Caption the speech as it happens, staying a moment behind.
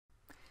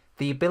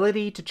the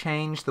ability to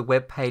change the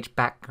web page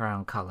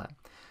background color,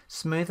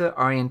 smoother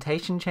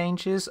orientation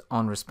changes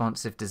on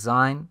responsive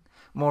design,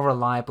 more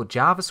reliable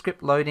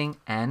JavaScript loading,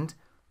 and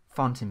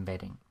font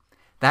embedding.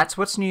 That's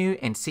what's new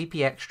in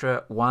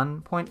CpExtra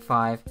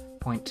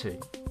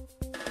 1.5.2.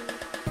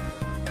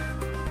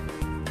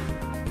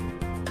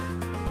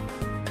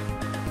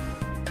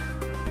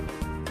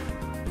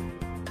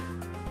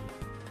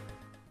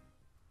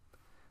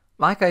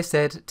 Like I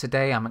said,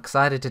 today I'm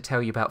excited to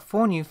tell you about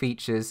 4 new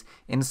features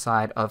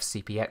inside of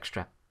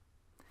CpExtra.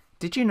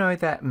 Did you know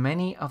that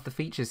many of the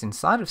features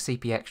inside of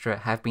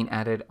CpExtra have been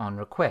added on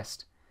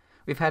request?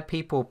 We've had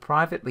people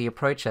privately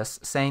approach us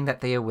saying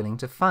that they are willing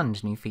to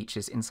fund new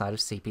features inside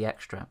of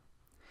CpExtra.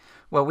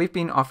 Well, we've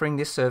been offering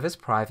this service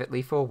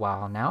privately for a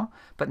while now,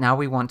 but now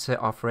we want to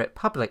offer it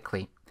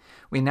publicly.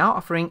 We're now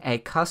offering a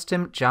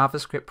custom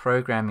JavaScript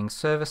programming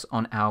service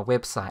on our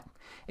website.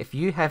 If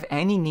you have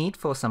any need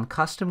for some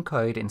custom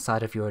code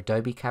inside of your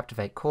Adobe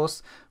Captivate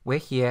course, we're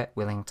here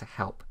willing to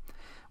help.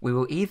 We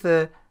will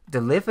either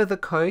deliver the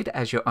code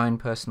as your own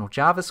personal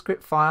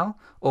JavaScript file,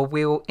 or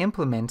we will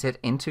implement it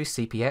into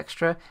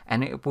CpExtra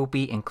and it will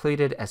be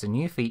included as a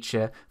new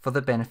feature for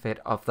the benefit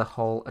of the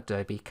whole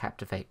Adobe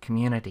Captivate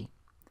community.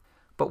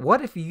 But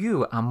what if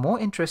you are more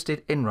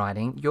interested in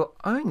writing your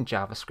own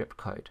JavaScript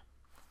code?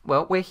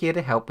 Well, we're here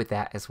to help with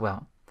that as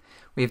well.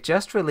 We've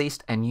just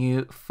released a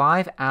new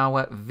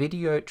 5-hour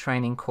video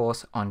training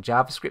course on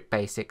JavaScript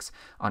basics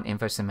on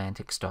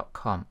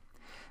infosemantics.com.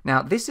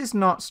 Now, this is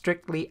not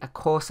strictly a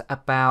course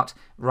about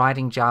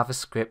writing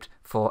JavaScript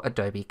for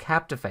Adobe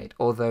Captivate,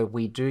 although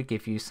we do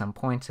give you some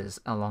pointers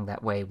along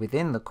that way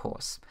within the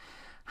course.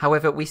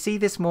 However, we see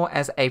this more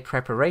as a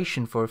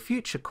preparation for a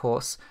future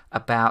course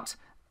about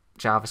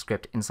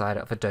JavaScript inside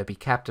of Adobe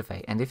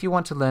Captivate. And if you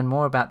want to learn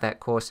more about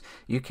that course,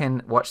 you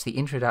can watch the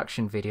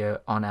introduction video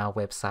on our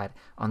website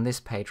on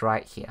this page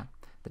right here,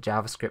 the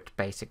JavaScript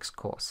Basics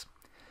course.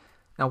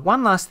 Now,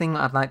 one last thing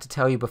I'd like to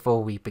tell you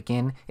before we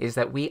begin is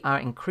that we are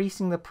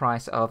increasing the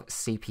price of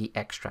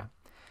CpExtra.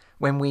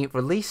 When we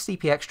released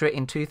CpExtra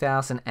in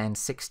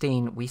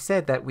 2016, we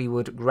said that we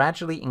would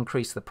gradually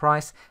increase the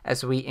price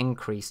as we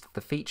increased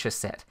the feature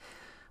set.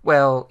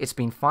 Well, it's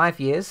been 5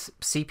 years.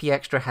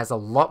 CpExtra has a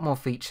lot more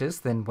features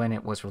than when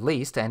it was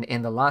released, and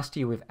in the last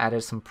year we've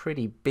added some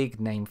pretty big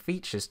name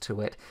features to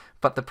it,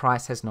 but the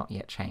price has not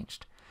yet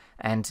changed.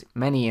 And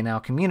many in our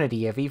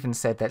community have even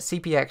said that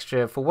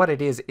CpExtra, for what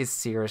it is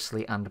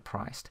seriously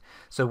underpriced.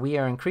 So we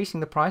are increasing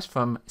the price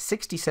from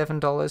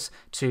 $67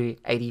 to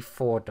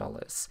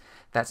 $84.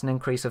 That's an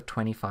increase of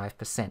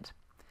 25%.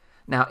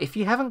 Now, if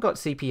you haven't got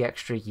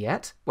CpExtra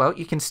yet, well,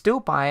 you can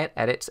still buy it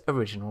at its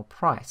original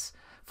price.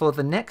 For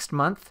the next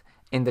month,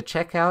 in the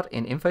checkout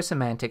in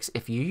InfoSemantics,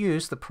 if you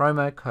use the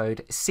promo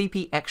code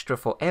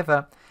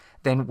CpExtraForever,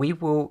 then we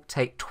will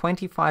take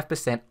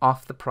 25%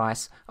 off the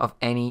price of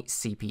any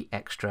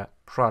CpExtra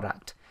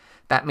product.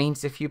 That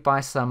means if you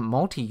buy some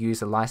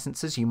multi-user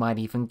licenses, you might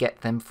even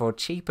get them for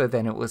cheaper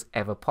than it was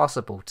ever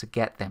possible to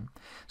get them.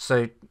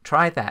 So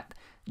try that.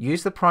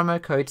 Use the promo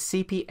code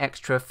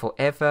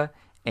CpExtraForever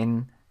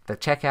in the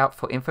checkout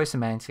for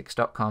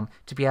infosemantics.com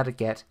to be able to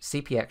get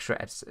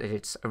CpExtra at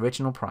its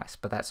original price,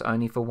 but that's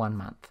only for 1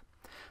 month.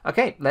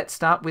 Okay, let's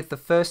start with the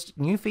first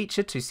new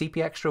feature to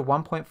CpExtra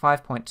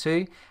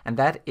 1.5.2, and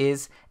that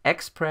is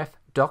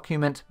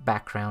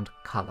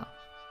xprefDocumentBackgroundColor.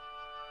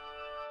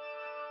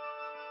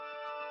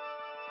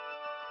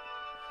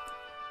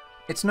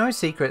 It's no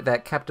secret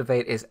that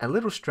Captivate is a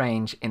little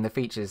strange in the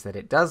features that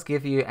it does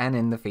give you and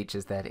in the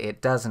features that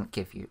it doesn't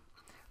give you.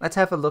 Let's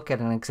have a look at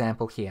an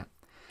example here.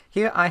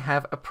 Here I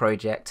have a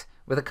project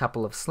with a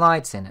couple of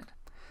slides in it.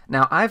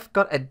 Now, I've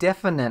got a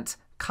definite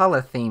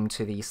color theme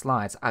to these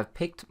slides. I've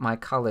picked my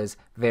colors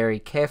very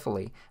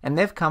carefully, and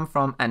they've come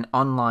from an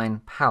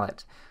online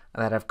palette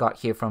that I've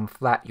got here from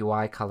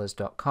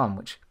flatUIcolors.com,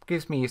 which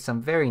gives me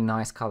some very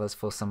nice colors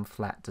for some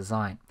flat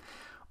design.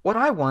 What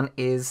I want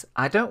is,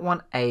 I don't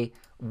want a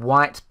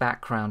white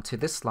background to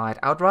this slide.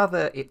 I would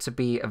rather it to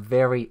be a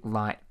very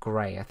light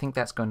gray. I think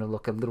that's going to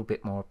look a little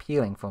bit more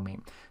appealing for me.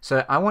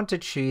 So I want to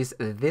choose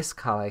this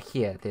color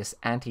here, this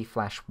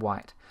anti-flash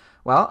white.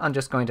 Well, I'm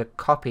just going to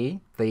copy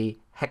the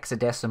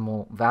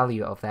hexadecimal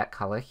value of that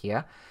color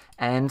here,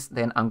 and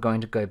then I'm going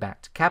to go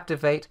back to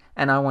Captivate,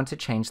 and I want to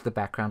change the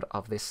background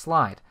of this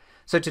slide.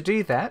 So to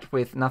do that,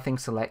 with nothing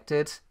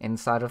selected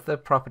inside of the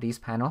Properties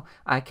panel,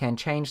 I can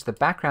change the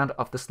background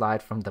of the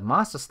slide from the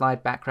master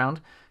slide background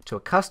to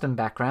a custom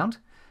background,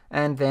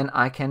 and then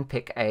I can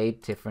pick a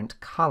different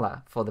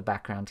color for the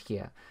background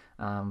here.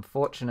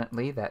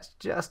 Fortunately, that's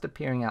just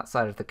appearing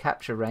outside of the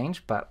capture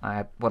range, but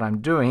what I'm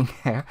doing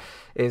here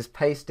is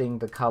pasting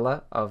the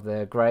color of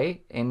the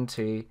gray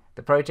into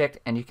the project,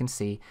 and you can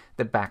see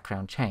the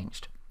background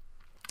changed.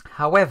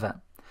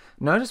 However,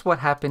 notice what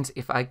happens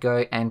if I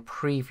go and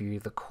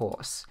preview the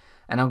course.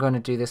 And I'm going to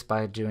do this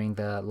by doing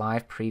the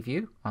live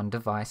preview on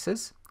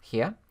devices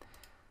here.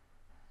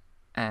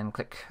 And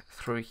click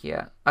through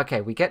here. Okay,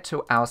 we get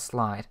to our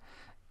slide.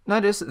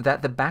 Notice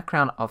that the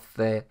background of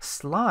the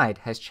slide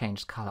has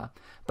changed color,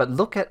 but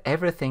look at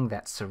everything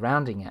that's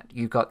surrounding it.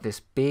 You've got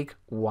this big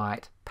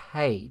white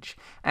page,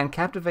 and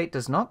Captivate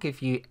does not give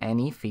you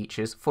any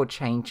features for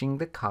changing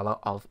the color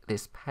of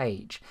this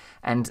page.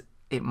 And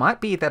it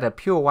might be that a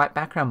pure white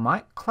background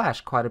might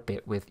clash quite a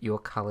bit with your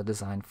color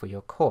design for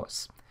your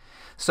course.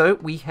 So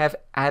we have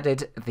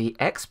added the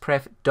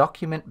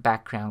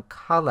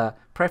xprefDocumentBackgroundColor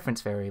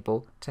preference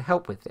variable to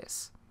help with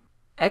this.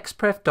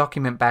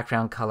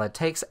 xprefDocumentBackgroundColor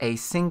takes a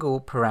single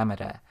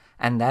parameter,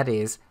 and that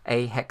is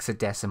a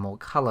hexadecimal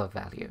color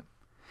value.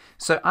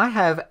 So I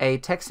have a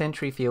text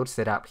entry field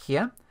set up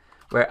here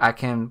where I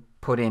can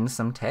put in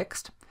some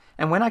text,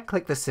 and when I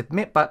click the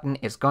submit button,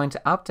 it's going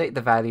to update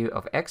the value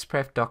of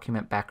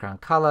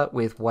xprefDocumentBackgroundColor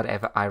with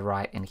whatever I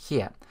write in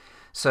here.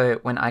 So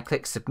when I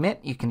click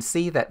submit, you can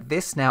see that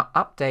this now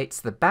updates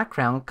the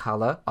background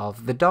color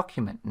of the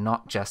document,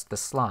 not just the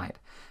slide.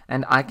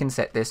 And I can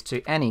set this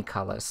to any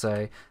color.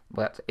 So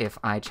what if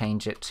I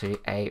change it to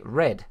a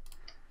red?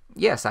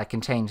 Yes, I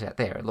can change that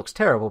there. It looks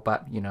terrible,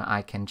 but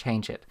I can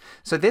change it.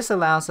 So this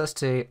allows us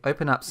to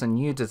open up some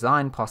new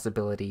design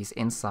possibilities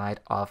inside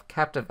of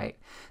Captivate.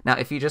 Now,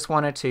 if you just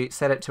wanted to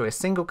set it to a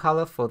single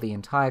color for the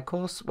entire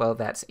course, well,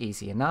 that's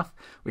easy enough.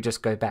 We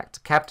just go back to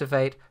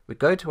Captivate, we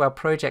go to our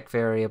project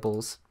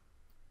variables,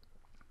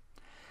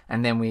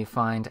 and then we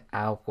find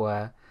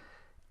our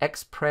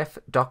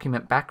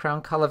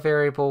xprefDocumentBackgroundColor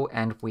variable,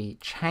 and we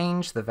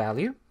change the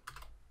value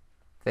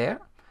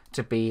there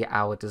to be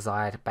our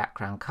desired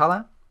background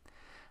color.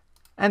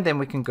 And then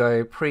we can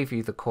go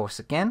preview the course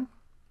again.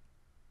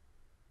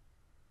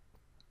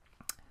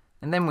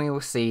 And then we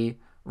will see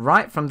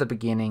right from the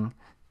beginning,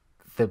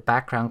 the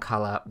background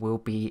color will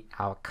be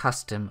our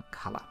custom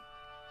color.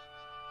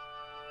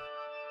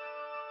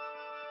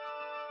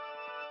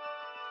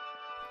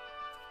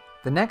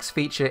 The next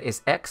feature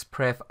is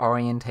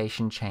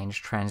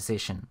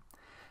xprefOrientationChangeTransition.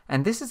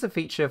 And this is a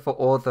feature for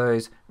all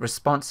those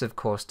responsive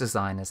course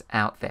designers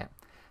out there.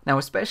 Now,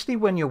 especially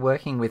when you're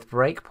working with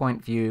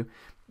breakpoint view,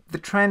 the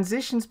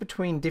transitions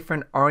between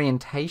different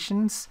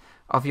orientations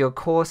of your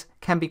course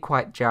can be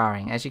quite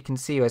jarring. As you can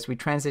see, as we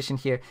transition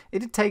here,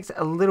 it takes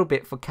a little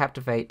bit for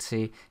Captivate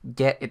to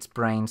get its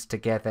brains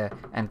together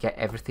and get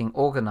everything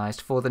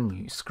organized for the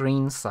new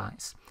screen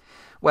size.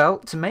 Well,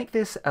 to make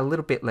this a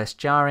little bit less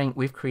jarring,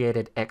 we've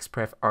created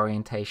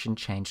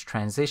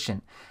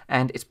xprefOrientationChangeTransition,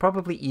 and it's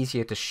probably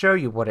easier to show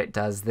you what it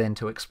does than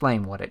to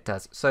explain what it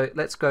does. So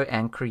let's go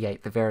and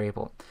create the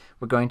variable.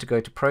 We're going to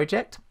go to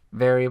Project,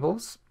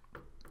 Variables,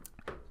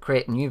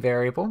 create a new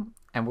variable,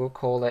 and we'll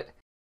call it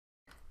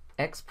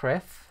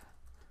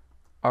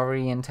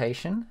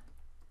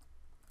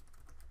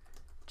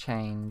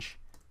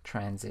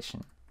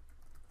xprefOrientationChangeTransition.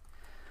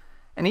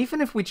 And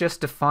even if we just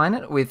define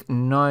it with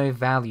no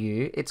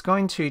value, it's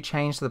going to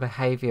change the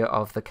behavior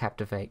of the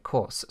Captivate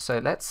course. So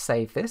let's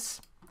save this,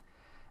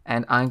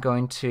 and I'm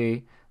going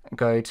to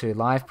go to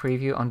live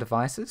preview on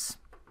devices,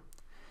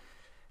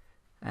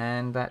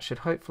 and that should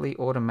hopefully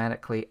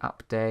automatically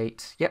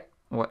update. Yep,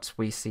 what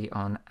we see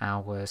on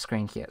our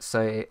screen here.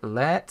 So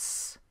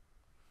let's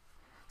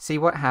see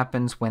what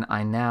happens when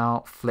I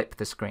now flip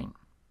the screen.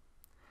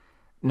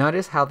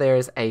 Notice how there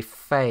is a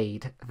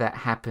fade that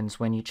happens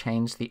when you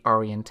change the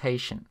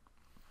orientation.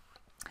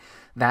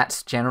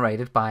 That's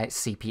generated by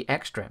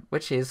CpExtra,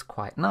 which is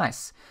quite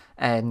nice.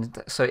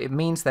 And so it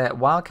means that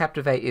while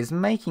Captivate is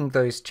making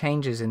those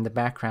changes in the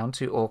background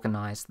to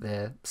organize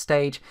the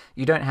stage,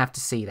 you don't have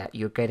to see that.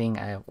 You're getting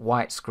a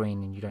white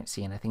screen and you don't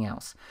see anything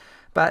else.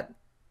 But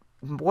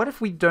what if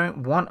we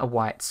don't want a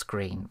white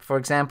screen? For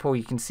example,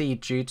 you can see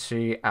due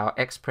to our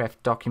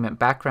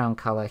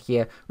xprefDocumentBackgroundColor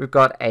here, we've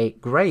got a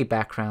gray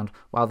background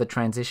while the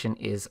transition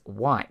is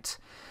white.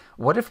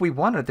 What if we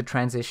wanted the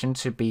transition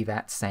to be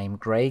that same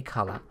gray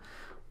color?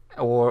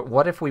 Or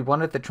what if we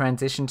wanted the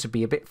transition to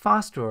be a bit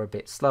faster or a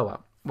bit slower?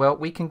 Well,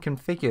 we can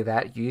configure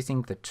that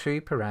using the two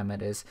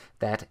parameters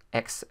that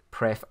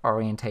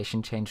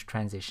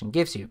xprefOrientationChangeTransition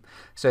gives you.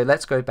 So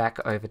let's go back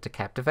over to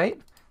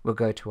Captivate. We'll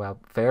go to our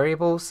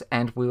variables,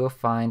 and we will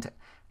find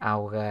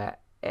our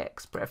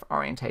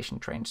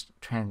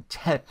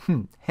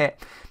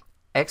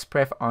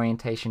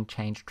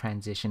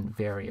xprefOrientationChangeTransition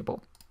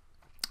variable.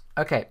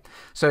 Okay,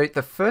 so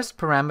the first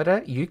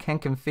parameter you can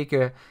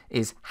configure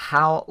is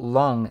how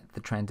long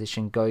the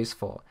transition goes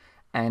for.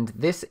 And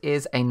this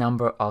is a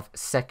number of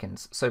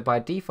seconds. So by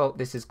default,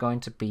 this is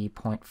going to be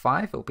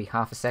 0.5, it'll be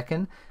half a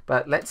second,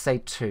 but let's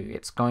say 2.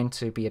 It's going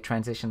to be a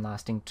transition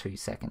lasting 2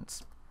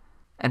 seconds.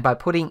 And by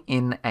putting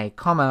in a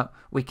comma,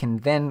 we can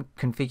then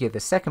configure the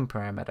second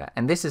parameter,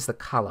 and this is the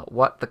color,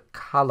 what the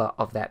color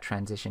of that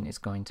transition is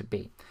going to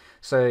be.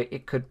 So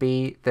it could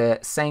be the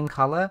same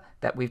color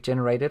that we've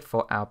generated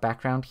for our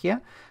background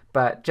here,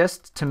 but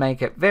just to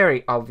make it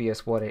very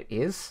obvious what it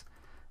is,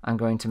 I'm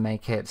going to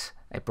make it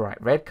a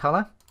bright red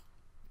color.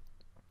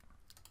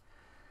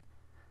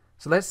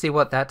 So let's see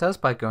what that does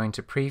by going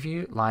to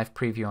Preview, Live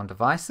Preview on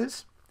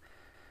Devices.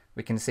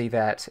 We can see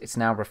that it's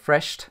now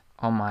refreshed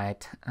on my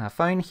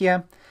phone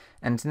here,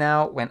 and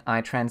now when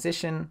I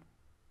transition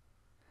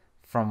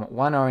from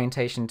one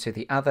orientation to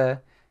the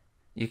other,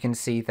 you can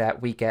see that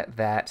we get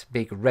that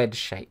big red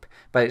shape,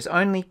 but it's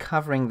only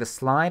covering the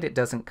slide. It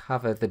doesn't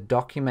cover the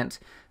document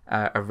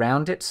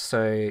around it,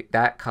 so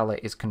that color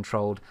is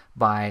controlled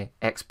by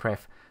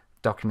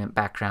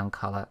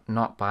xprefDocumentBackgroundColor,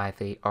 not by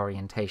the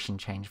orientation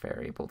change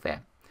variable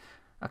there.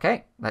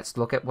 Okay, let's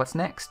look at what's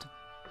next.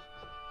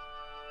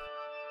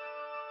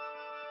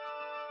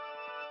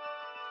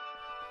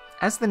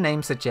 As the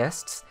name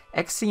suggests,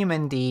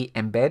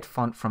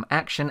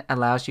 xcmndEmbedFontFromAction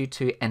allows you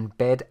to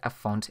embed a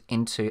font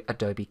into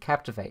Adobe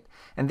Captivate,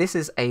 and this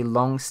is a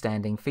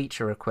long-standing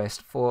feature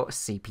request for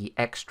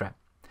CpExtra.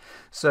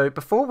 So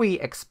before we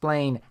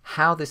explain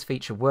how this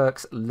feature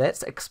works,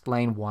 let's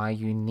explain why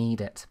you need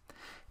it.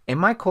 In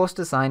my course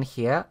design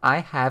here, I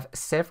have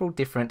several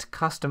different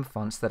custom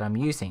fonts that I'm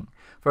using.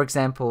 For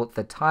example,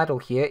 the title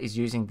here is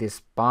using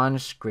this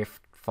JavaScript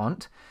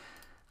font.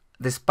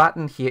 This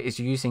button here is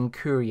using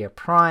Courier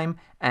Prime,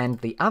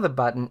 and the other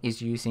button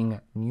is using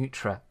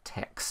Neutra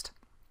text.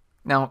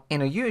 Now,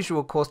 in a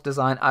usual course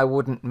design, I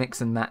wouldn't mix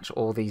and match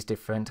all these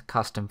different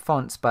custom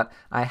fonts, but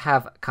I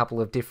have a couple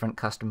of different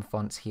custom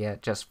fonts here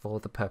just for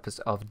the purpose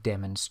of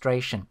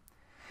demonstration.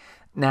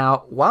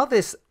 Now, while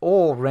this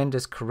all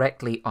renders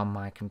correctly on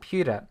my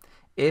computer,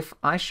 if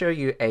I show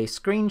you a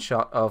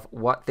screenshot of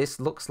what this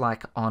looks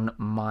like on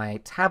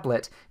my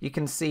tablet, you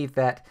can see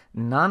that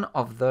none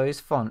of those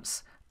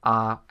fonts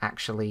are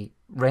actually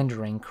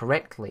rendering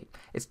correctly.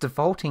 It's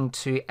defaulting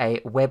to a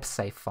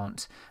web-safe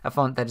font, a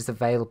font that is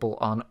available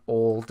on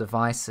all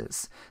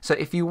devices. So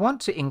if you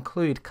want to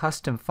include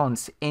custom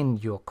fonts in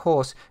your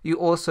course, you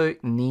also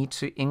need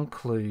to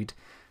include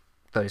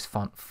those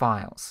font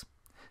files.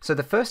 So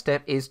the first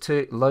step is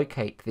to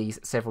locate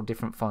these several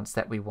different fonts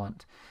that we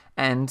want.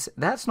 And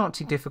that's not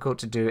too difficult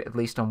to do, at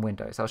least on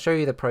Windows. I'll show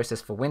you the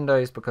process for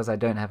Windows because I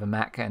don't have a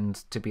Mac, and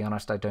to be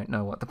honest, I don't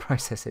know what the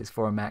process is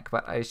for a Mac,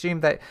 but I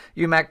assume that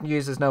you Mac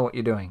users know what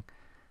you're doing.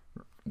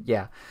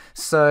 Yeah,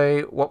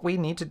 so what we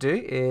need to do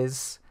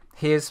is,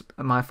 here's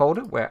my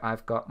folder where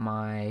I've got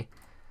my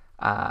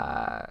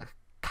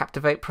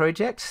Captivate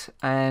project,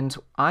 and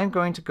I'm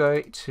going to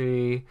go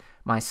to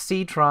my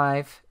C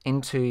drive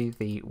into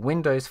the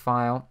Windows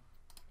file,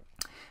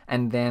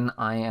 and then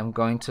I am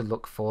going to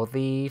look for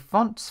the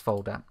fonts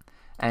folder,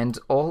 and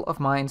all of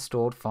my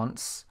installed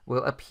fonts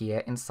will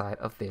appear inside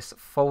of this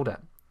folder.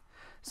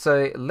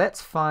 So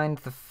let's find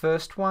the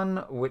first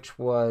one, which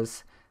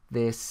was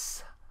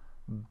this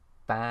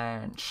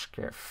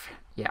JavaScript.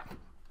 Yeah,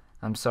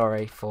 I'm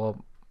sorry for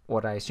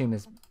what I assume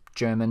is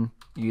German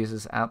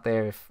users out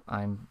there if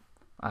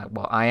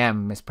well, I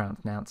am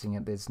mispronouncing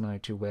it. There's no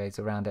two ways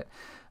around it.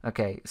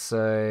 Okay,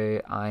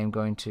 so I'm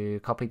going to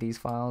copy these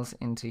files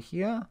into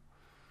here.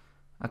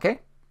 Okay,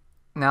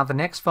 now the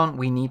next font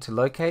we need to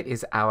locate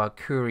is our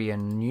Courier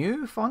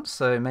New font,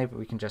 so maybe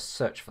we can just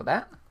search for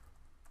that.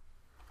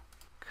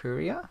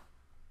 Courier.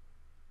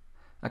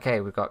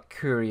 Okay, we've got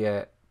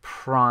Courier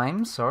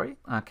Prime, sorry.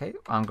 Okay,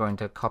 I'm going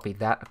to copy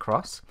that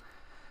across.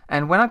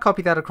 And when I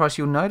copy that across,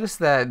 you'll notice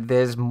that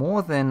there's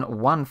more than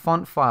one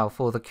font file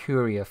for the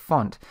Courier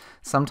font.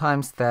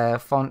 Sometimes the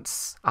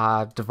fonts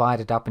are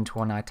divided up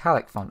into an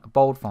italic font, a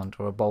bold font,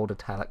 or a bold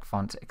italic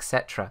font,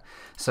 etc.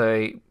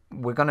 So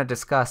we're going to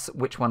discuss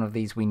which one of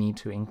these we need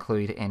to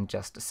include in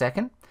just a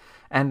second.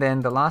 And then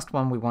the last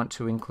one we want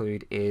to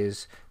include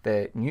is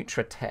the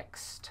Neutra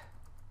text.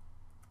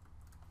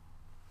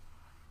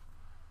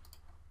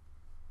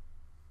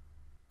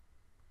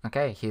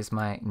 Okay, here's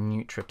my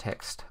Neutra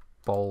text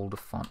bold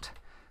font,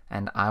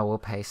 and I will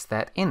paste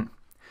that in.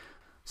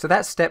 So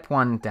that's step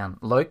one done.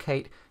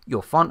 Locate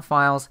your font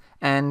files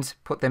and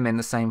put them in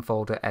the same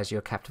folder as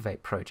your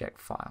Captivate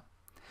project file.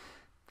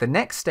 The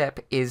next step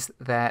is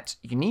that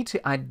you need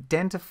to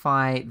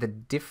identify the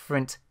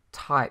different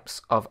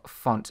types of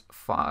font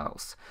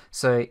files.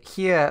 So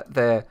here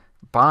the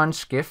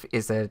JavaScript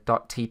is a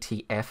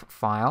 .ttf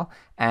file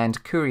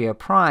and Courier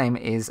Prime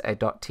is a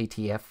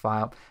 .ttf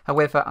file.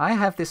 However, I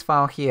have this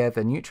file here,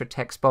 the Neutra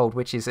text bold,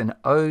 which is an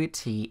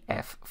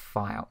OTF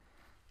file.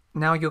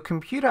 Now, your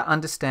computer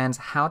understands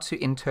how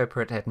to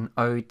interpret an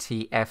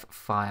OTF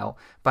file,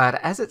 but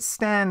as it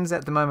stands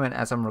at the moment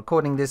as I'm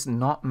recording this,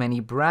 not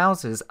many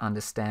browsers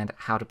understand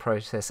how to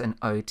process an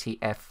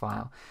OTF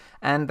file.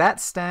 And that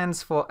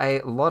stands for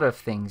a lot of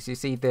things. You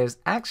see, there's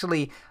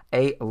actually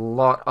a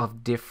lot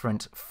of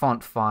different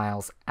font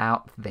files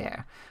out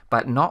there,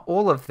 but not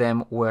all of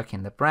them work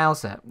in the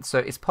browser. So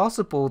it's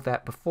possible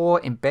that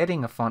before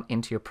embedding a font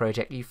into your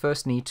project, you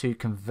first need to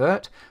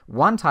convert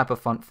one type of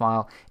font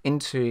file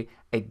into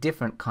a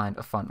different kind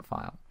of font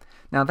file.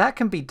 Now that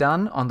can be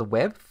done on the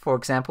web. For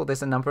example,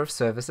 there's a number of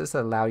services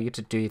that allow you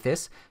to do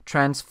this.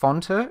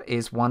 Transfonter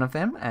is one of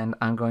them, and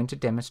I'm going to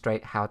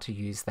demonstrate how to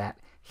use that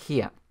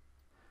here.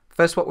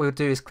 First, what we'll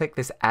do is click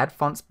this Add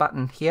Fonts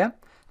button here.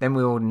 Then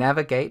we will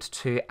navigate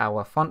to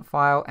our font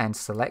file and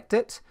select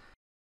it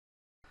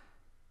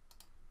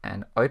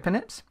and open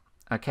it.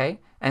 Okay,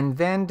 and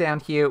then down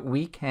here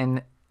we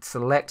can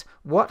select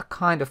what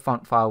kind of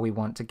font file we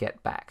want to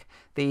get back.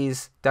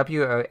 These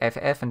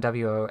WOFF and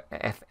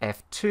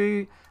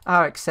WOFF2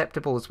 are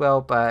acceptable as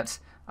well, but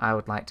I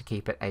would like to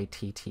keep it a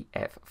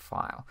TTF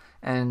file.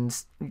 And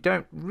you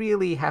don't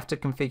really have to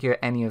configure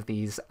any of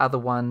these other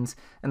ones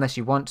unless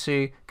you want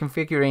to.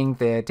 Configuring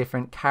the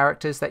different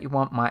characters that you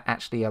want might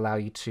actually allow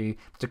you to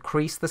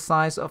decrease the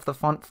size of the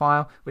font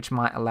file, which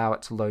might allow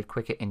it to load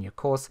quicker in your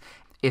course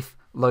if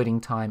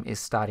loading time is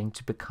starting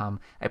to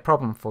become a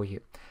problem for you.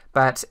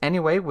 But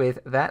anyway, with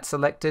that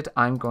selected,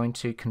 I'm going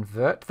to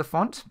convert the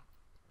font,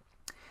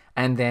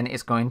 and then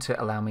it's going to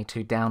allow me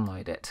to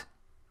download it.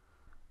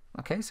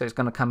 Okay, so it's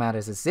going to come out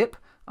as a zip.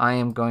 I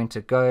am going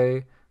to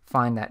go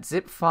find that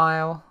zip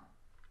file,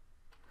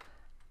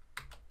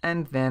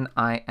 and then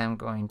I am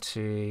going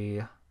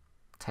to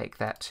take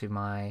that to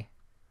my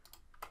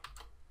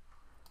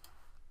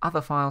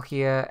other file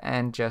here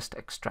and just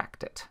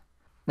extract it.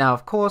 Now,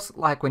 of course,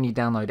 like when you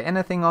download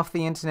anything off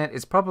the internet,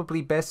 it's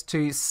probably best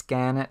to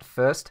scan it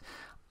first.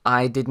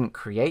 I didn't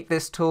create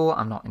this tool,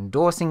 I'm not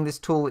endorsing this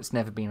tool, it's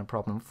never been a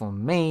problem for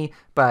me,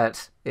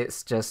 but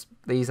it's just,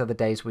 these are the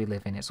days we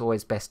live in. It's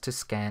always best to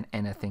scan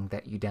anything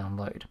that you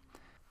download.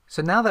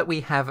 So now that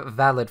we have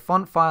valid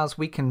font files,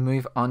 we can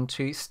move on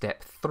to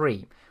step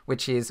 3,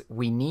 which is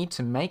we need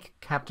to make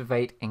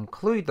Captivate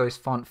include those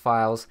font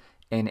files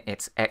in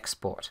its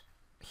export.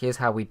 Here's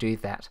how we do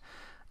that.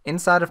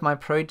 Inside of my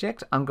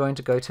project, I'm going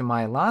to go to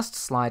my last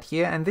slide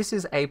here, and this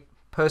is a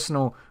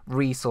personal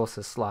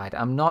resources slide.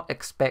 I'm not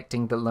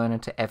expecting the learner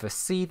to ever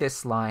see this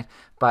slide,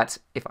 but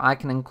if I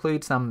can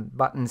include some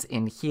buttons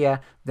in here,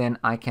 then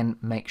I can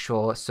make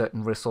sure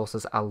certain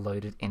resources are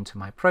loaded into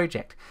my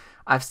project.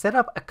 I've set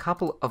up a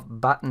couple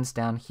of buttons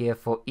down here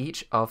for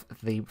each of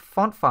the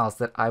font files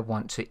that I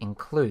want to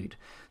include.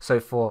 So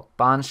for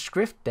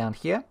JavaScript down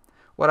here,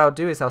 what I'll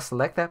do is I'll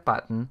select that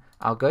button,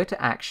 I'll go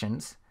to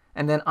Actions,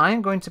 and then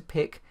I'm going to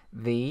pick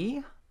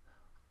the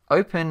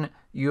Open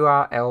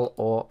URL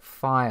or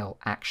File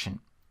action.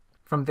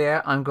 From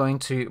there, I'm going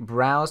to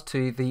browse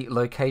to the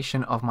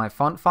location of my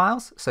font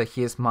files. So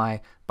here's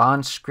my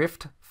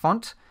JavaScript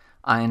font,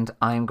 and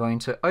I'm going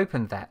to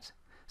open that.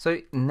 So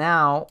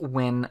now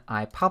when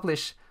I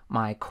publish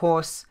my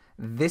course,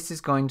 this is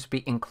going to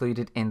be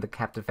included in the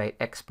Captivate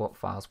export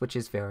files, which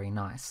is very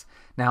nice.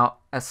 Now,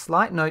 a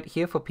slight note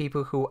here for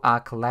people who are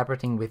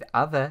collaborating with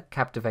other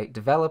Captivate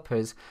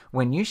developers,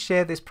 when you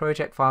share this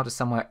project file to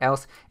somewhere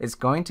else, it's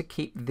going to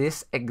keep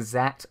this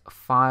exact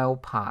file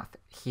path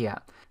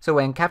here. So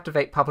when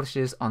Captivate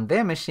publishes on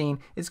their machine,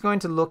 it's going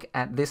to look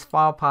at this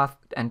file path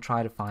and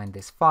try to find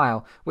this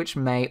file, which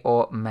may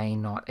or may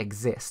not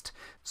exist.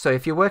 So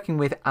if you're working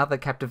with other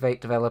Captivate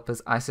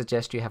developers, I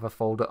suggest you have a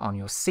folder on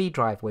your C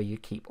drive where you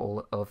keep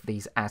all of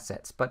these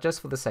assets. But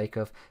just for the sake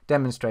of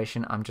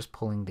demonstration, I'm just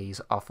pulling these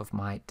off of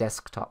my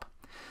desktop.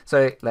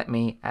 So let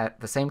me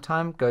at the same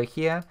time go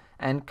here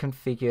and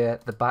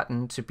configure the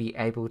button to be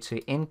able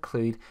to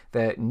include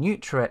the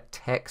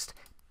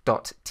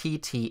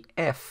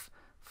nutratext.ttf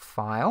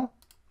file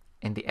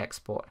in the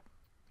export.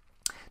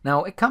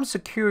 Now it comes to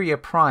Courier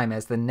Prime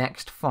as the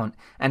next font,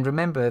 and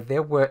remember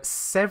there were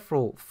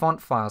several font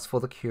files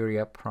for the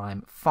Courier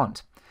Prime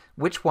font.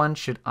 Which one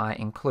should I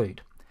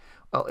include?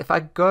 Well, if I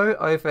go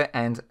over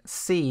and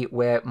see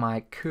where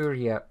my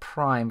Courier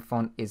Prime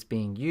font is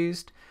being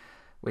used,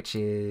 which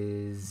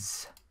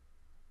is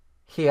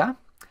here,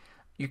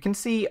 you can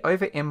see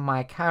over in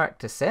my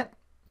character set,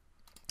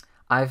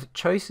 I've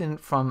chosen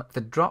from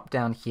the drop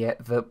down here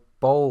the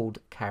bold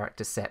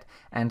character set,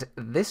 and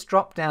this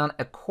drop down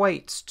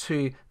equates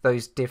to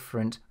those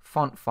different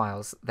font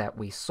files that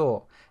we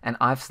saw, and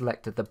I've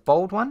selected the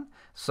bold one.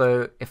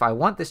 So if I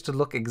want this to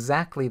look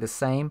exactly the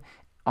same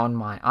on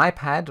my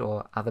iPad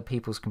or other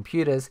people's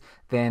computers,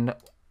 then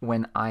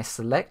when I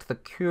select the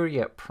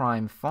Courier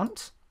Prime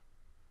font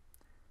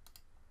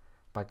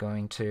by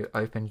going to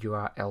Open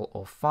URL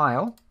or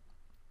File,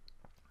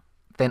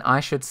 then I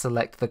should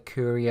select the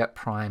Courier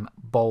Prime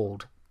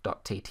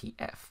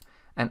bold.ttf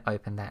and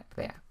open that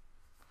there.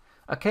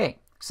 Okay,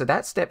 so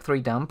that's step 3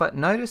 done, but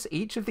notice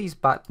each of these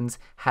buttons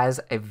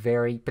has a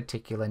very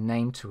particular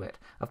name to it.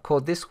 I've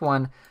called this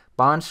one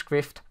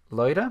JavaScript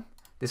Loader,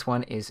 this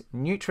one is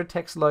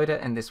NutraText Loader,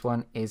 and this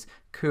one is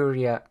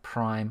Courier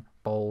Prime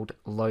Bold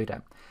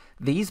Loader.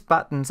 These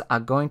buttons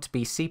are going to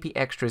be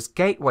CpExtra's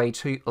gateway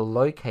to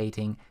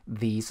locating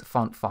these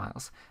font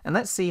files. And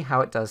let's see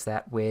how it does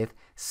that with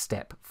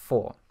step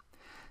 4.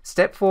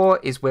 Step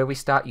 4 is where we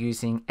start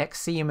using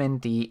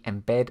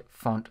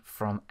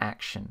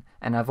xcmndEmbedFontFromAction,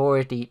 and I've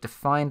already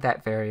defined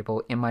that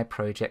variable in my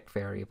project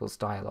variables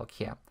dialog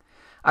here.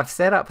 I've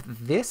set up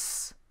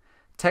this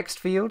text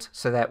field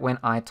so that when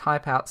I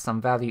type out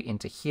some value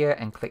into here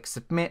and click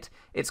submit,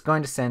 it's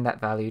going to send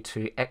that value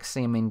to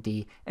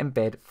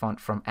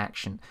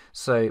xcmndEmbedFontFromAction.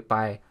 So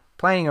by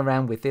playing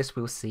around with this,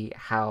 we'll see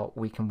how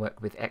we can work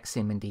with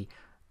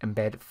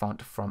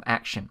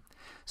xcmndEmbedFontFromAction.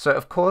 So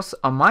of course,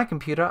 on my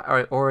computer,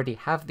 I already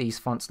have these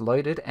fonts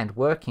loaded and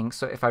working,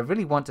 so if I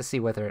really want to see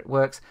whether it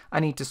works, I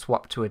need to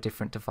swap to a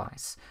different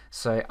device.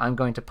 So I'm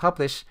going to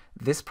publish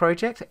this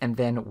project, and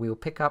then we'll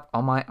pick up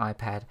on my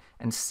iPad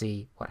and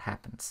see what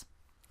happens.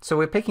 So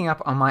we're picking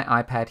up on my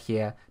iPad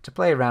here to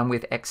play around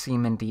with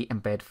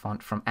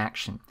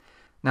xcmndEmbedFontFromAction.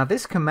 Now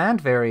this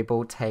command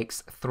variable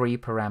takes 3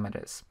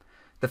 parameters.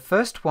 The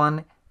first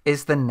one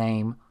is the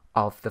name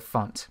of the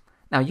font.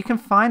 Now you can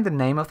find the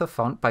name of the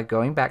font by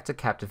going back to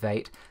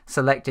Captivate,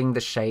 selecting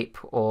the shape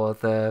or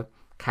the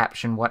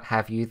caption, what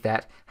have you,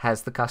 that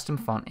has the custom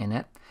font in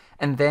it,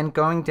 and then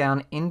going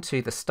down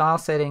into the style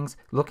settings,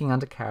 looking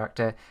under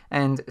character,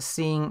 and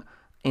seeing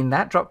in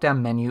that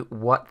drop-down menu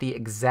what the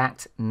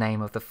exact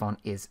name of the font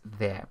is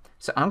there.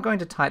 So I'm going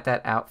to type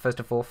that out first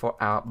of all for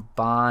our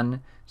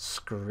barn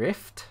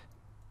script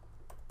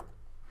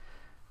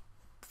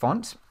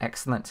font.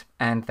 Excellent.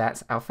 And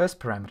that's our first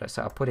parameter.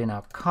 So I'll put in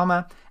our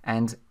comma,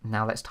 and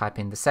now let's type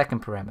in the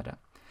second parameter.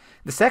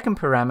 The second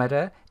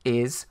parameter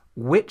is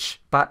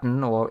which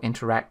button or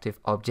interactive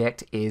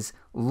object is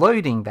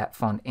loading that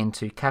font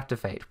into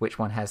Captivate, which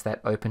one has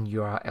that open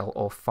URL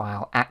or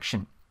file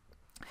action.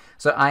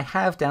 So I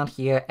have down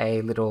here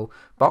a little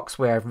box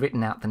where I've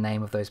written out the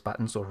name of those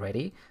buttons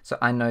already. So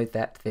I know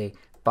that the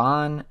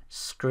barn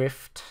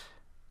script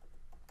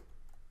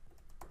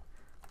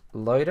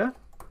loader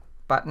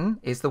button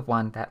is the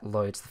one that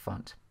loads the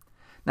font.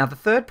 Now the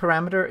third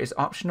parameter is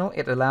optional.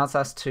 It allows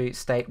us to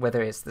state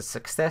whether it's the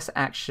success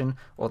action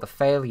or the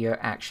failure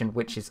action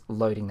which is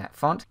loading that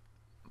font.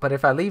 But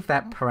if I leave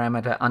that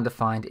parameter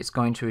undefined, it's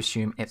going to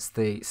assume it's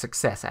the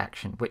success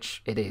action,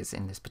 which it is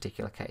in this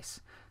particular case.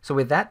 So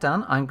with that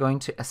done, I'm going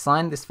to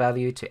assign this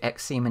value to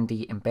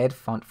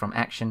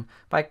xcmndEmbedFontFromAction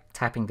by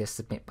tapping this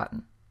submit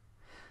button.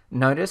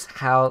 Notice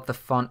how the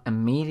font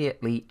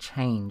immediately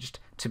changed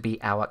to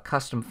be our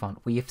custom font.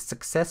 We have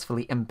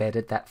successfully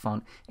embedded that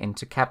font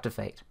into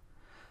Captivate.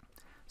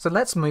 So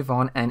let's move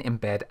on and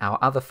embed our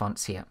other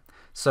fonts here.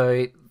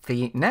 So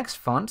the next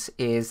font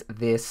is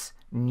this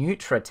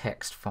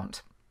NutraText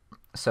font.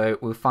 So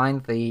we'll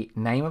find the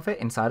name of it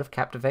inside of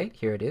Captivate.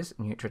 Here it is,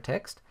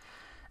 NutraText.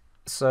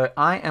 So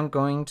I am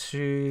going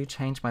to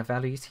change my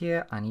values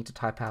here. I need to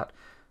type out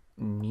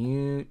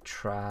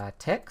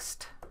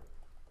NutraText.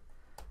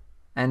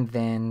 And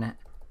then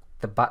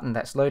the button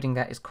that's loading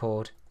that is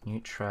called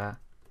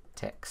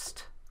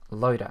NutraText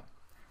Loader.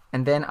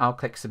 And then I'll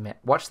click submit.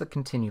 Watch the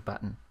continue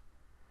button.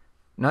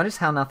 Notice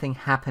how nothing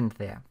happened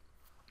there.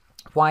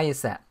 Why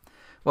is that?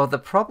 Well, the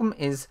problem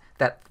is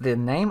that the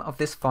name of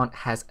this font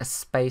has a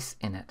space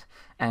in it.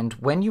 And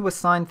when you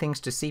assign things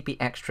to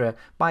CpExtra,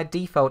 by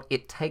default,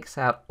 it takes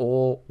out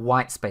all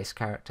white space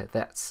character.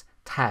 That's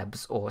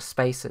tabs or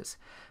spaces.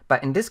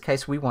 But in this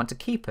case, we want to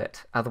keep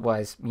it.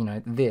 Otherwise,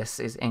 this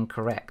is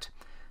incorrect.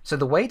 So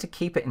the way to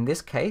keep it in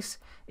this case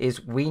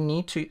is we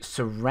need to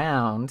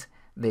surround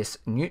this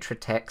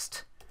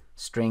NutraText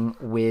string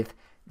with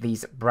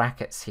these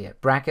brackets here.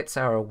 Brackets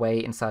are a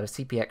way inside of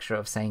CpExtra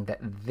of saying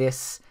that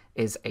this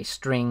is a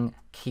string,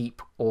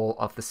 keep all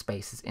of the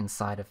spaces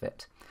inside of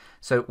it.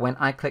 So when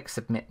I click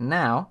submit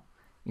now,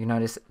 you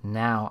notice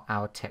now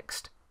our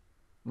text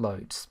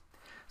loads.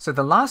 So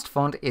the last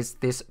font is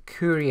this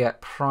Courier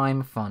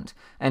Prime font.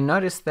 And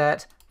notice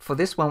that for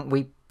this one,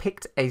 we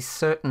picked a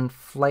certain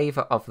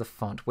flavor of the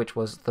font, which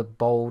was the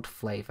bold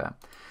flavor.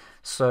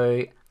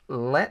 So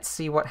let's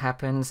see what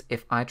happens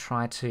if I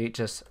try to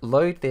just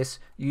load this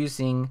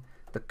using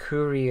the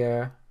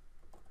Courier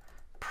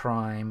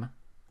Prime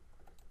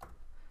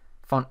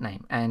font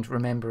name and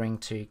remembering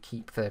to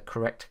keep the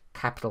correct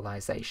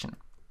capitalization.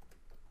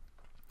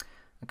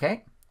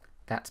 Okay,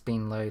 that's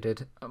been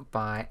loaded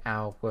by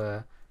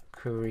our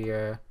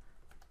Courier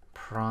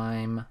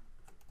Prime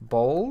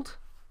bold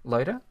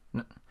loader.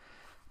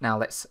 Now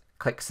let's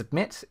click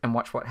submit and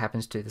watch what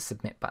happens to the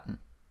submit button.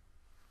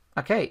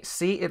 Okay,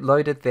 see, it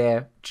loaded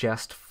there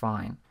just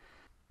fine.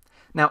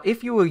 Now,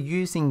 if you were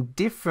using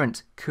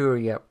different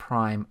Courier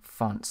Prime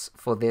fonts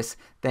for this,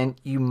 then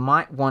you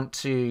might want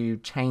to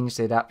change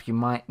it up. You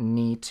might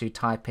need to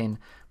type in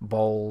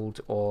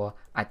bold or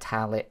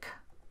italic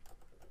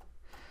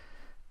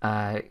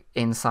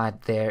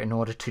inside there in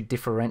order to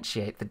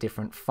differentiate the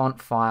different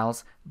font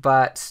files.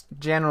 But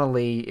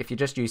generally, if you're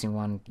just using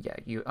one, yeah,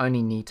 you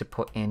only need to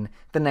put in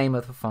the name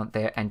of the font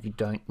there, and you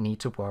don't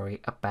need to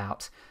worry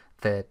about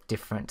the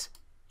different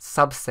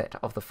subset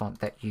of the font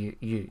that you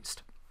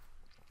used.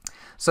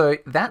 So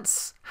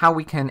that's how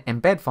we can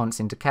embed fonts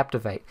into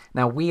Captivate.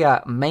 Now we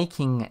are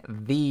making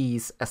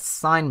these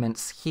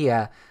assignments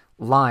here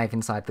live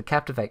inside the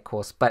Captivate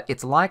course, but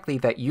it's likely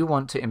that you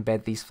want to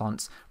embed these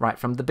fonts right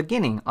from the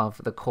beginning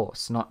of the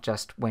course, not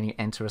just when you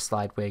enter a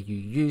slide where you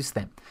use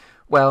them.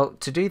 Well,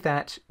 to do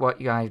that,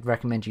 what I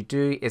recommend you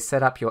do is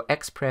set up your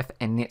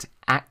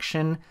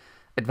xprefInitLoadJSFromAction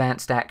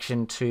advanced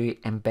action to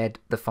embed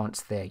the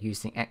fonts there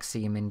using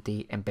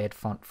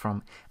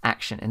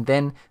xcmndEmbedFontFromAction, and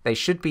then they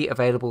should be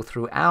available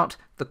throughout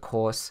the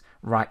course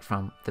right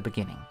from the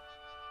beginning.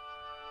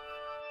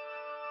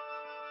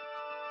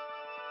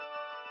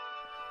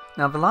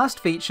 Now the last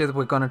feature that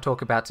we're going to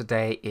talk about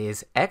today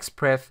is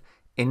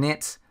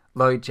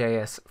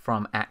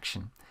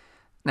xprefInitLoadJSFromAction.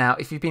 Now,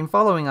 if you've been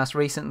following us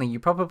recently, you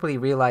probably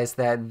realize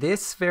that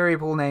this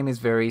variable name is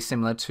very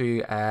similar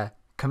to a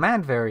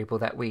command variable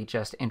that we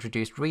just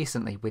introduced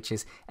recently, which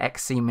is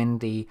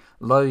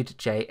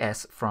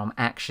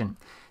xcmndEmbedFontFromAction.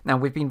 Now,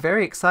 we've been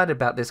very excited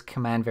about this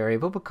command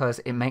variable because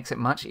it makes it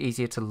much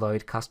easier to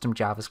load custom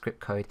JavaScript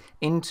code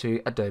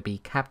into Adobe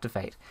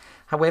Captivate.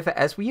 However,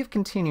 as we have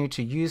continued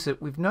to use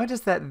it, we've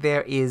noticed that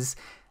there is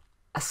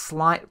a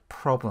slight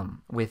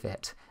problem with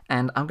it,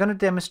 and I'm going to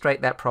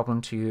demonstrate that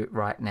problem to you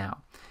right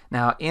now.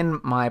 Now,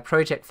 in my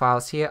project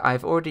files here,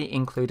 I've already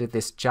included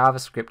this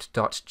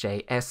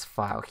javascript.js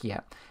file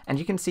here, and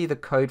you can see the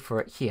code for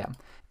it here.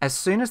 As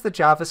soon as the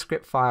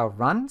JavaScript file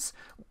runs,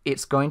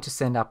 it's going to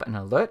send up an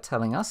alert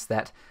telling us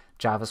that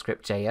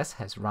JavaScript.js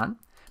has run,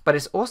 but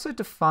it's also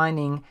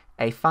defining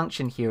a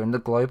function here in the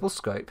global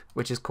scope,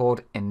 which is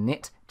called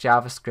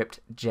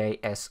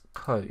initJavaScript.js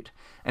code.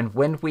 And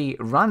when we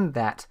run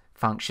that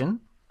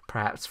function,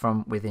 perhaps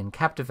from within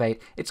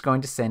Captivate, it's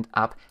going to send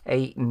up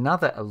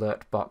another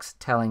alert box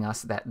telling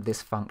us that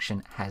this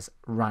function has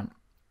run.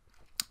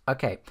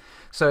 Okay,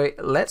 so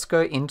let's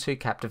go into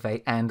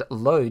Captivate and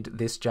load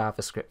this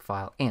JavaScript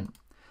file in.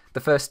 The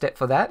first step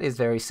for that is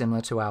very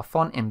similar to our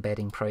font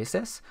embedding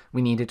process.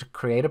 We needed to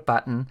create a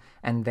button,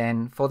 and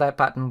then for that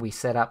button we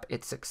set up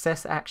its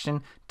success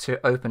action to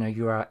open a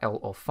URL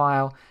or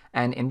file,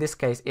 and in this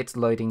case it's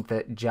loading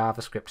the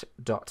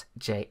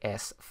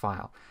javascript.js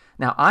file.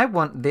 Now I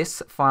want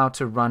this file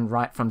to run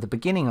right from the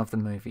beginning of the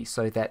movie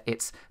so that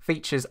its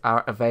features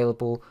are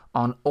available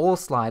on all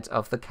slides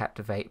of the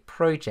Captivate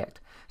project.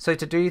 So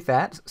to do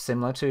that,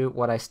 similar to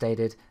what I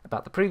stated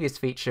about the previous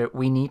feature,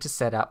 we need to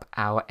set up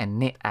our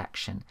init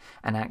action,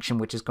 an action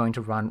which is going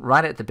to run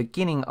right at the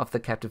beginning of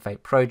the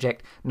Captivate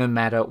project, no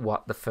matter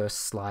what the first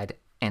slide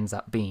ends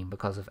up being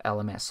because of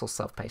LMS or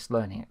self-paced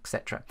learning,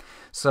 etc.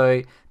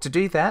 So to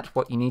do that,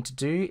 what you need to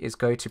do is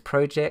go to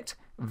Project,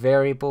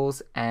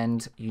 Variables,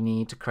 and you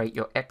need to create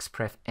your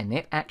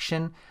xprefInit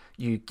action.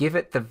 You give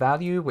it the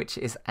value, which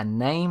is a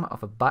name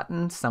of a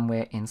button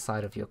somewhere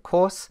inside of your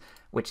course,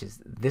 which is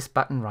this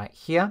button right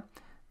here.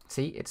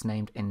 See, it's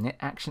named init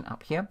action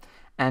up here.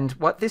 And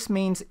what this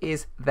means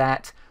is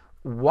that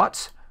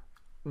what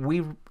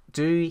we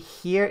do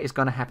here is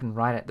going to happen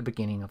right at the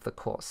beginning of the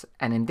course.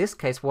 And in this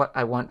case, what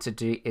I want to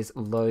do is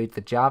load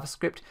the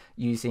JavaScript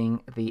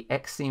using the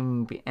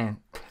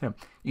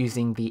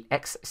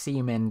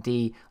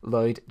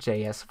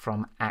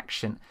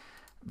xcmndLoadJSFromAction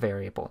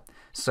variable.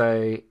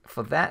 So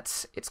for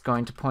that, it's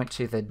going to point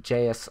to the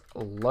JS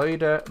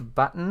loader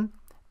button.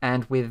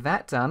 And with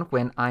that done,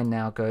 when I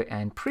now go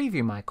and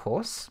preview my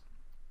course,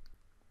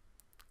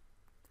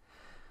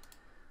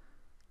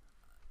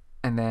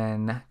 and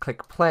then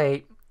click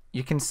play,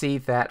 you can see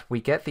that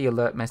we get the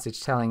alert message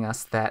telling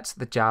us that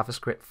the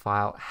JavaScript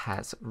file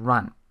has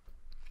run.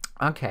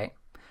 Okay,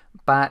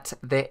 but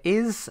there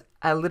is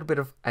a little bit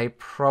of a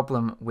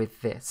problem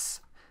with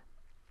this.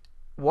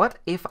 What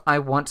if I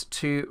want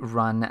to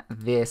run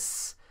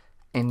this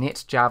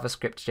init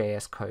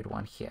JavaScript.js code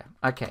one here?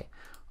 Okay,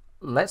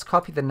 let's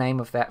copy the name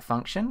of that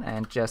function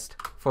and just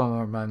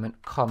for a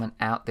moment comment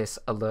out this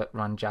alert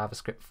run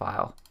JavaScript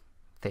file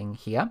thing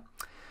here.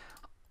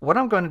 What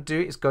I'm going to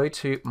do is go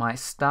to my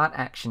start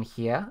action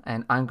here,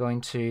 and I'm going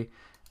to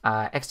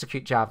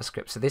execute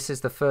JavaScript. So this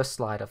is the first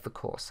slide of the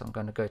course. I'm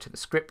going to go to the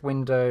script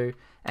window,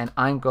 and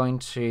I'm going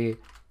to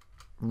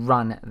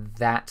run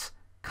that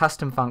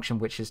custom function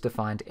which is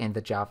defined in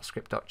the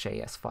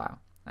javascript.js file,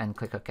 and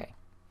click OK.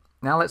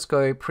 Now let's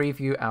go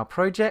preview our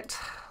project,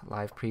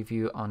 live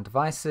preview on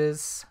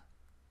devices,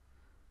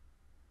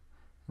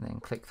 and then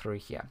click through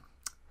here.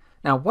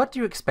 Now what do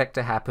you expect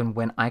to happen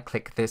when I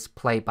click this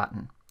play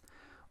button?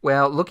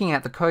 Well, looking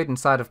at the code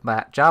inside of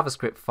that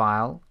JavaScript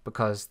file,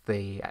 because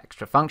the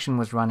extra function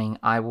was running,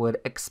 I would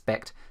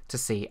expect to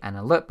see an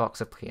alert box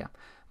appear.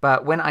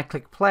 But when I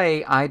click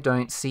play, I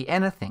don't see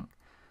anything.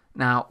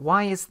 Now,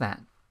 why is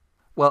that?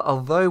 Well,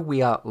 although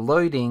we are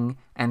loading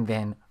and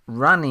then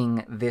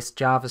running this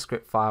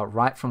JavaScript file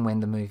right from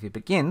when the movie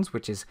begins,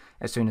 which is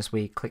as soon as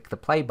we click the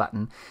play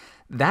button,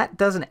 that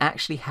doesn't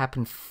actually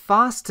happen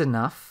fast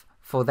enough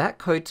for that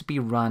code to be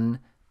run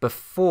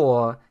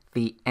before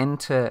the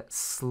enter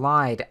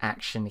slide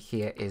action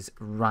here is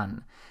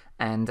run.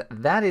 And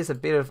that is a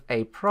bit of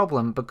a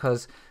problem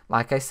because,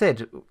 like I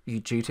said,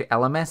 due to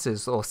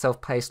LMSs or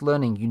self-paced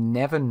learning, you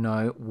never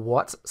know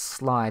what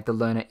slide the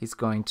learner is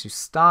going to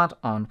start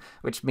on,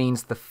 which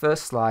means the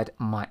first slide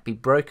might be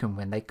broken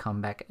when they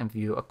come back and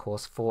view a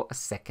course for a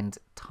second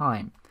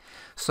time.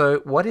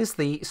 So what is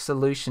the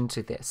solution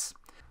to this?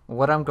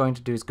 What I'm going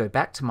to do is go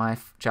back to my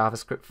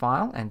JavaScript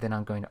file, and then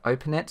I'm going to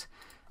open it,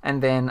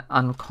 and then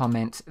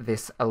uncomment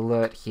this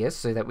alert here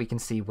so that we can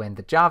see when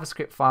the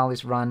JavaScript file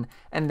is run,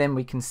 and then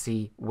we can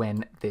see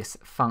when this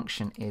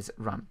function is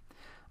run.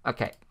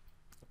 Okay,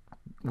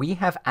 we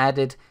have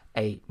added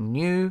a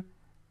new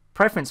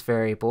preference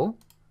variable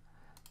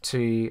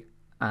to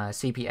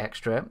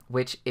CpExtra,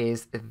 which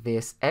is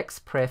this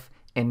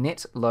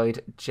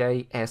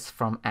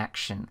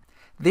xcmndEmbedFontFromAction.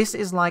 This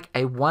is like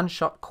a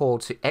one-shot call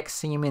to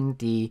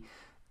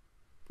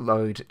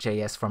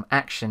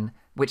xcmndLoadJSFromAction,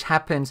 which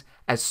happens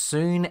as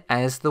soon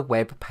as the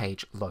web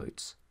page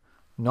loads.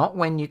 Not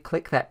when you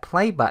click that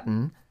play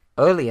button,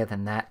 earlier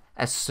than that,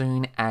 as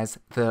soon as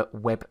the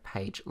web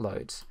page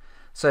loads.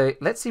 So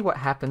let's see what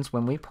happens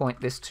when we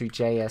point this to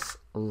JS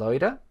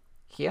Loader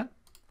here.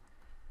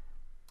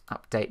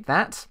 Update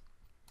that.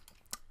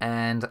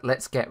 And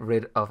let's get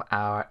rid of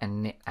our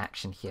init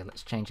action here.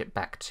 Let's change it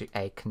back to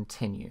a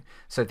continue.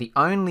 So the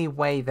only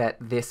way that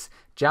this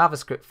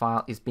JavaScript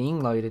file is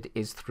being loaded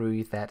is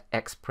through that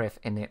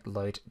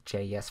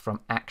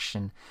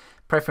xprefInitLoadJSFromAction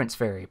preference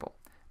variable.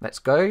 Let's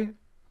go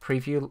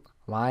preview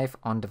live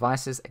on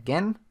devices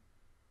again.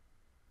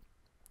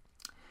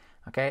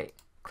 Okay,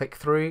 click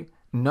through.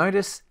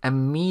 Notice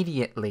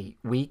immediately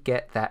we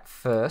get that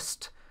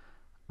first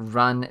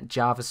run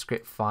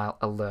JavaScript file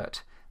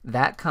alert.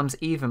 That comes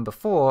even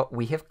before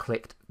we have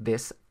clicked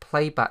this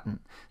play button.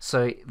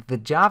 So the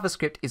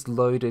JavaScript is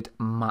loaded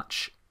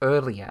much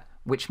earlier,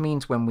 which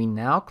means when we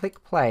now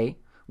click play,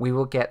 we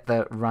will get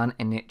the run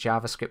init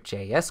JavaScript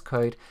JS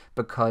code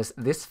because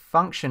this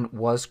function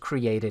was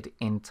created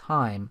in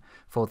time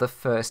for the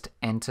first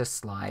enter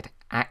slide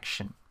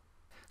action.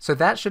 So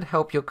that should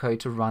help your code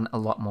to run a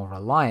lot more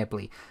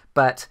reliably.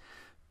 But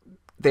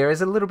there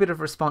is a little bit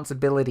of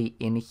responsibility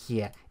in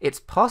here. It's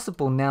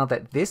possible now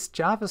that this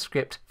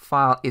JavaScript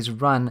file is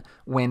run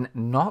when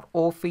not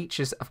all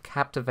features of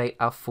Captivate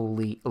are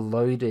fully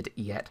loaded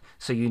yet.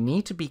 So you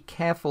need to be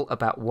careful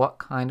about what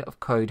kind of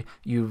code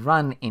you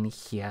run in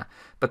here,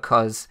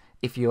 because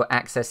if you're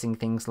accessing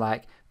things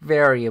like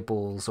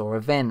variables or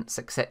events,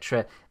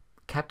 etc.,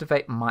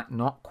 Captivate might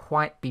not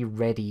quite be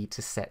ready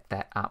to set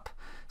that up.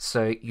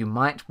 So you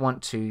might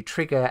want to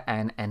trigger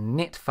an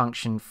init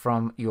function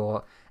from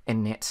your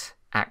init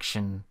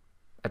action,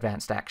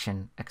 advanced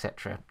action,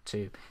 etc.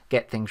 to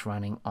get things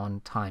running on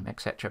time,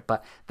 etc.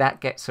 But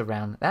that gets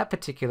around that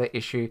particular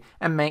issue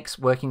and makes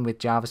working with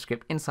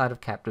JavaScript inside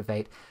of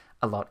Captivate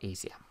a lot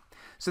easier.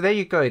 So there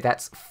you go.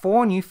 That's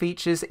 4 new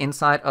features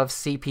inside of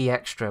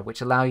CpExtra,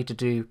 which allow you to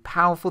do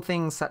powerful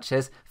things such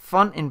as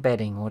font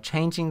embedding or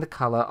changing the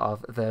color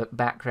of the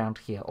background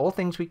here. All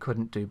things we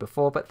couldn't do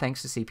before, but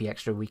thanks to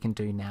CpExtra we can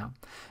do now.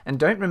 And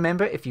don't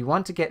remember, if you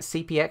want to get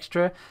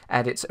CpExtra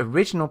at its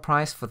original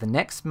price for the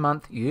next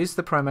month, use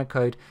the promo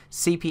code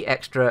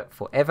CpExtra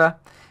forever,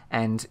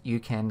 and you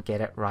can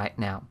get it right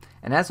now.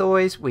 And as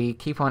always, we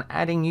keep on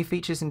adding new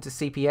features into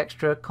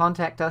CpExtra.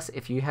 Contact us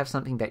if you have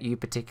something that you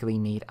particularly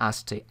need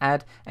us to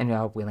add and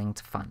are willing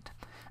to fund.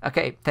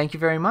 Okay, thank you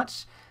very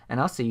much, and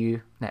I'll see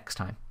you next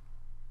time.